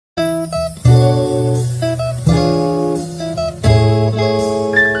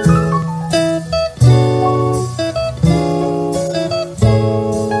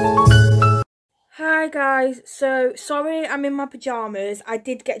So sorry I'm in my pyjamas. I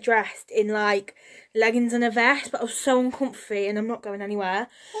did get dressed in like leggings and a vest, but I was so uncomfy and I'm not going anywhere.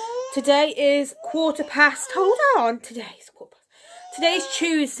 Today is hold on, today's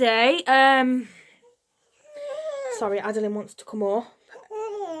Tuesday. Sorry, Adeline wants to come up.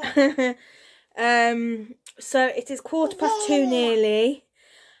 So it is 2:15 nearly.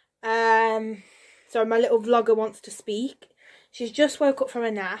 Sorry, my little vlogger wants to speak. She's just woke up from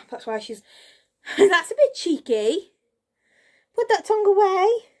a nap, that's why she's that's a bit cheeky. Put that tongue away.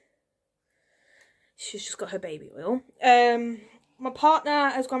 She's just got her baby oil. My partner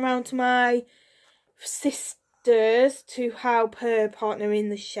has gone round to my sister's to help her partner in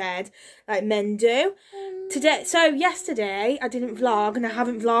the shed, like men do. Yesterday I didn't vlog, and I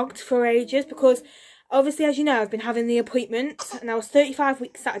haven't vlogged for ages because obviously, as you know, I've been having the appointment, and I was 35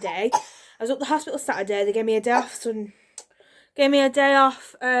 weeks Saturday. I was at the hospital Saturday. They gave me a day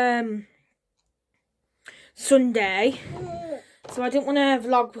off Sunday, so I didn't want to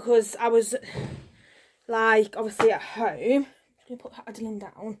vlog because I was like obviously at home. I'm gonna put Adeline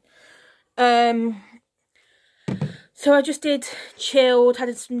down. So I just did chilled, had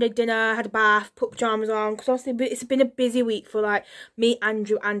a Sunday dinner, had a bath, put pyjamas on, because obviously it's been a busy week for like me,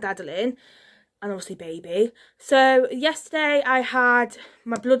 Andrew and Adeline, and obviously baby. So yesterday I had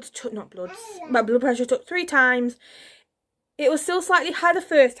my blood pressure took 3 times. It was still slightly high the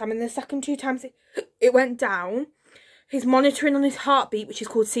first time, and the second 2 times it went down. His monitoring on his heartbeat, which is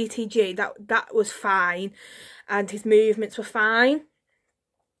called CTG, that was fine, and his movements were fine.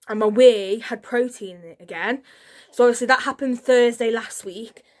 And my wee had protein in it again. So obviously that happened Thursday last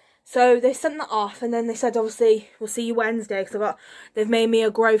week. So they sent that off, and then they said obviously we'll see you Wednesday, because they've made me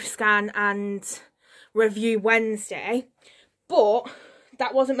a growth scan and review Wednesday. But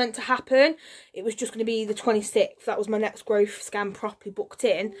that wasn't meant to happen. It was just going to be the 26th. That was my next growth scan properly booked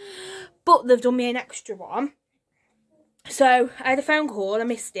in. But they've done me an extra one. So I had a phone call, I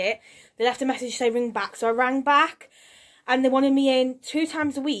missed it. They left a message to say ring back. So I rang back, and they wanted me in 2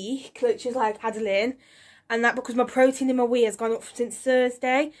 times a week, which is like Adeline. And that because my protein in my wee has gone up since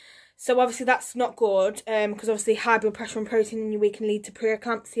Thursday. So obviously that's not good, because obviously high blood pressure and protein in your wee can lead to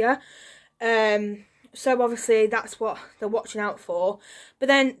preeclampsia. So obviously that's what they're watching out for. But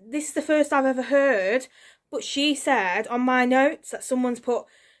then this is the first I've ever heard. But she said on my notes that someone's put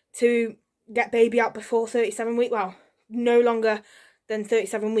to get baby out before 37 weeks. Well, no longer than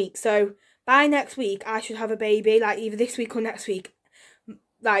 37 weeks. So by next week I should have a baby, like either this week or next week.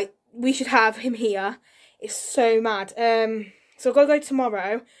 Like we should have him here. It's so mad. So I've got to go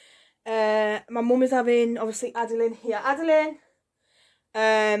tomorrow. My mum is having obviously Adeline here. Adeline.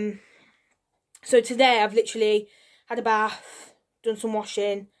 So today I've literally had a bath, done some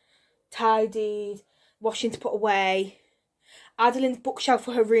washing, tidied, washing to put away. Adeline's bookshelf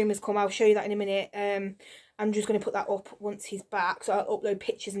for her room has come. I'll show you that in a minute. I'm just going to put that up once he's back. So I'll upload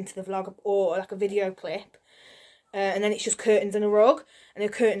pictures into the vlog or like a video clip. And then it's just curtains and a rug. And the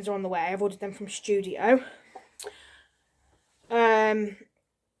curtains are on the way. I've ordered them from Studio.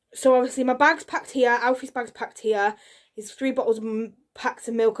 So obviously my bag's packed here. Alfie's bag's packed here. His 3 bottles of packs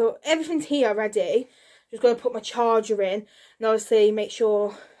of milk. Everything's here ready. Just going to put my charger in. And obviously make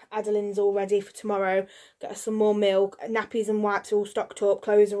sure Adeline's all ready for tomorrow. Get her some more milk. Nappies and wipes are all stocked up.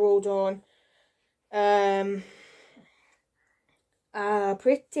 Clothes are all done.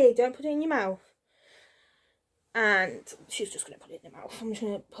 Pretty. Don't put it in your mouth. And she's just going to put it in her mouth. I'm just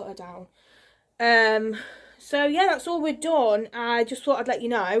going to put her down. So yeah, that's all we're done. I just thought I'd let you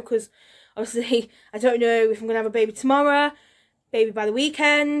know, because obviously I don't know if I'm going to have a baby tomorrow, baby by the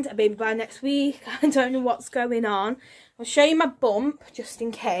weekend, a baby by next week. I don't know what's going on. I'll show you my bump just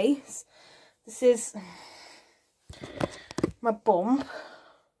in case. This is my bump.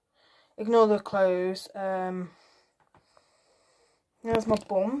 Ignore the clothes. There's my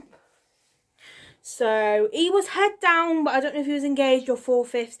bump. So he was head down, but I don't know if he was engaged or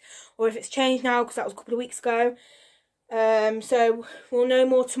 4/5 or if it's changed now, because that was a couple of weeks ago. So we'll know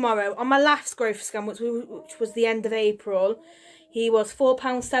more tomorrow. On my last growth scan, which was the end of April, he was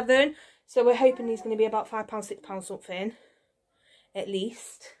 £4.7. So we're hoping he's going to be about £5, £6 something, at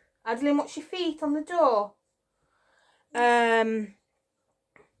least. Adeline, watch your feet on the door.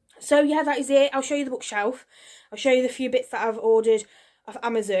 So yeah, that is it. I'll show you the bookshelf. I'll show you the few bits that I've ordered off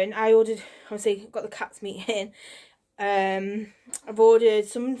Amazon. I ordered, obviously, got the cat's meat in. I've ordered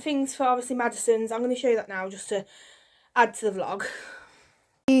some things for obviously Madison's. I'm going to show you that now just to add to the vlog.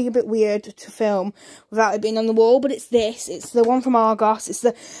 It's a bit weird to film without it being on the wall, but it's this. It's the one from Argos. It's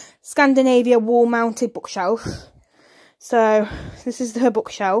the Scandinavia wall-mounted bookshelf. So this is her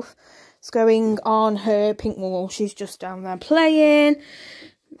bookshelf. It's going on her pink wall. She's just down there playing.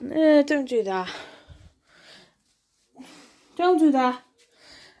 Don't do that. Don't do that.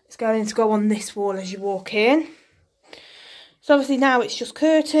 It's going to go on this wall as you walk in. So obviously now it's just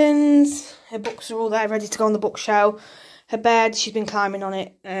curtains. Her books are all there ready to go on the bookshelf. Her bed, she's been climbing on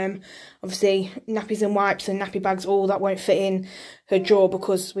it. Obviously nappies and wipes and nappy bags, all that won't fit in her drawer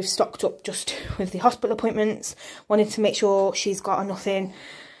because we've stocked up just with the hospital appointments. Wanted to make sure she's got enough in.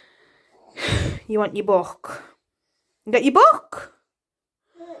 You want your book? You got your book?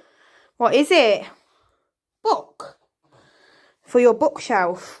 What is it? Book? For your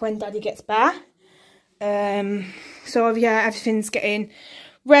bookshelf when Daddy gets back. So yeah, everything's getting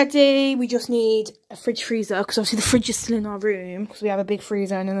ready. We just need a fridge freezer because obviously the fridge is still in our room because we have a big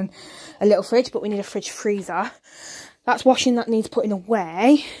freezer and then a little fridge, but we need a fridge freezer. That's washing that needs putting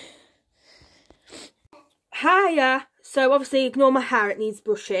away. Hiya. So obviously ignore my hair, it needs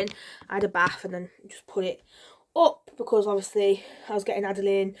brushing. I had a bath and then just put it up because obviously I was getting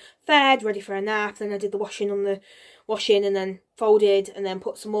Adeline fed, ready for a nap. Then I did the washing on the washing and then folded and then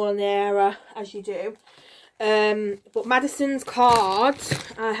put some more on the air as you do. But Madison's card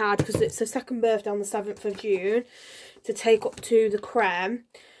I had, because it's her second birthday on the 7th of June, to take up to the creme.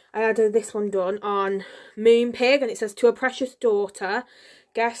 I had this one done on Moonpig, and it says, "To a precious daughter,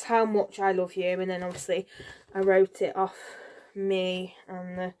 guess how much I love you." And then obviously I wrote it off me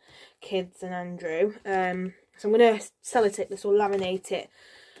and the kids and Andrew. So I'm going to sellotape this or laminate it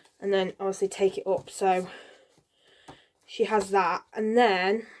and then obviously take it up. So she has that. And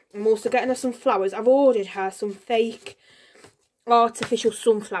then I'm also getting her some flowers. I've ordered her some fake artificial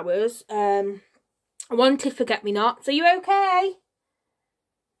sunflowers. I wanted forget-me-nots. Are you okay,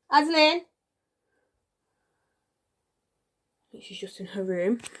 Adeline? She's just in her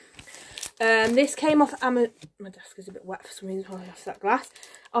room. This came off Amazon. My desk is a bit wet for some reason. I left that glass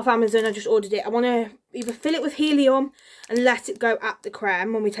off Amazon. I just ordered it. I want to either fill it with helium and let it go at the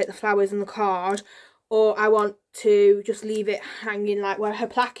creme when we take the flowers and the card, or I want to just leave it hanging like where her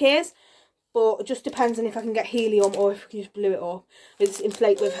plaque is. But it just depends on if I can get helium or if I can just blow it up. It's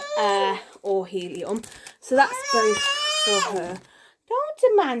inflate with air or helium. So that's both for her.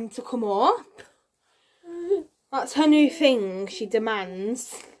 Don't demand to come up. That's her new thing she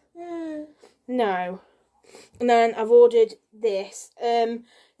demands. No. And then I've ordered this.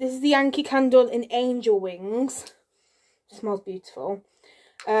 This is the Yankee Candle in Angel Wings. It smells beautiful.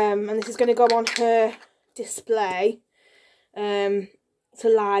 And this is going to go on her display to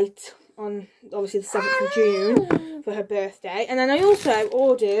light on obviously the 7th of June for her birthday. And then I also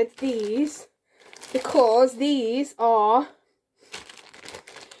ordered these because these are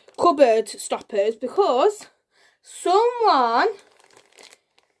cupboard stoppers, because someone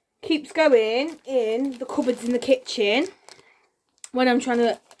keeps going in the cupboards in the kitchen when I'm trying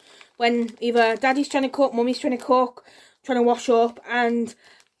to, when either Daddy's trying to cook, Mummy's trying to cook, trying to wash up, and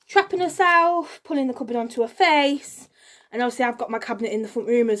trapping herself, pulling the cupboard onto her face. And obviously I've got my cabinet in the front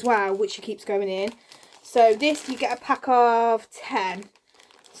room as well, which she keeps going in. So this, you get a pack of 10.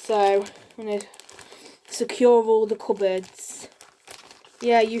 So I'm going to secure all the cupboards.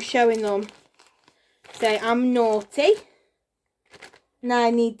 Yeah, you showing them. Say, I'm naughty. Now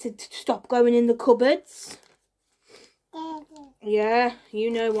I need to stop going in the cupboards. Yeah, you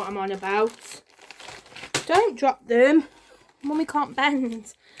know what I'm on about. Don't drop them. Mummy can't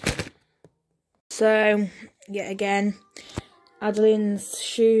bend. So, yet again, Adeline's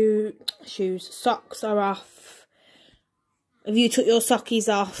socks are off. Have you took your sockies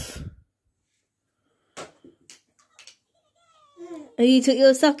off? Have you took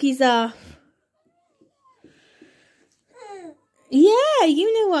your sockies off? Yeah,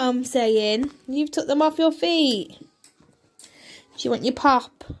 you know what I'm saying. You've took them off your feet. Do you want your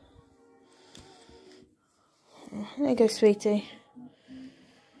pop? There you go, sweetie.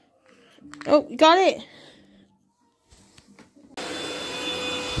 Oh, you got it.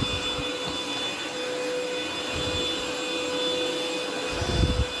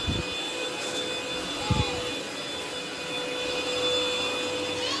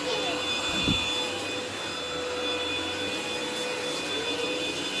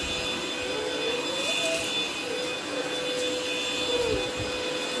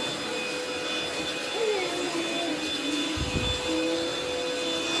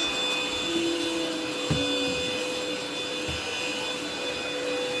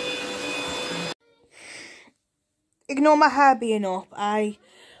 Ignore my hair being up. I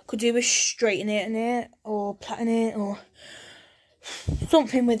could do with straightening it or plaiting it or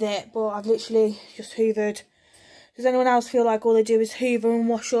something with it, but I've literally just hoovered. Does anyone else feel like all they do is hoover and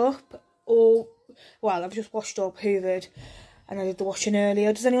wash up? Or, well, I've just washed up, hoovered, and I did the washing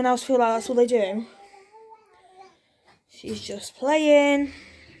earlier. Does anyone else feel like that's all they do? She's just playing.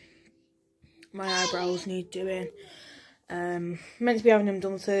 My eyebrows need doing. Meant to be having them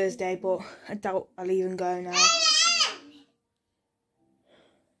done Thursday, but I doubt I'll even go now.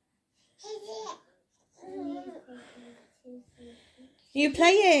 You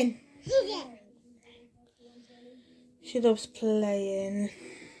playing? She loves playing.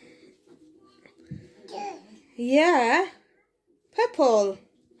 Yeah. Purple.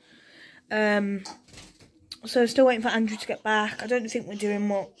 So still waiting for Andrew to get back. I don't think we're doing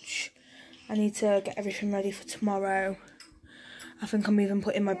much. I need to get everything ready for tomorrow. I think I'm even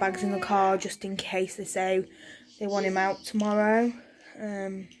putting my bags in the car just in case they say they want him out tomorrow.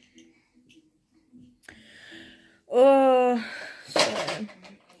 So,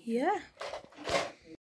 yeah.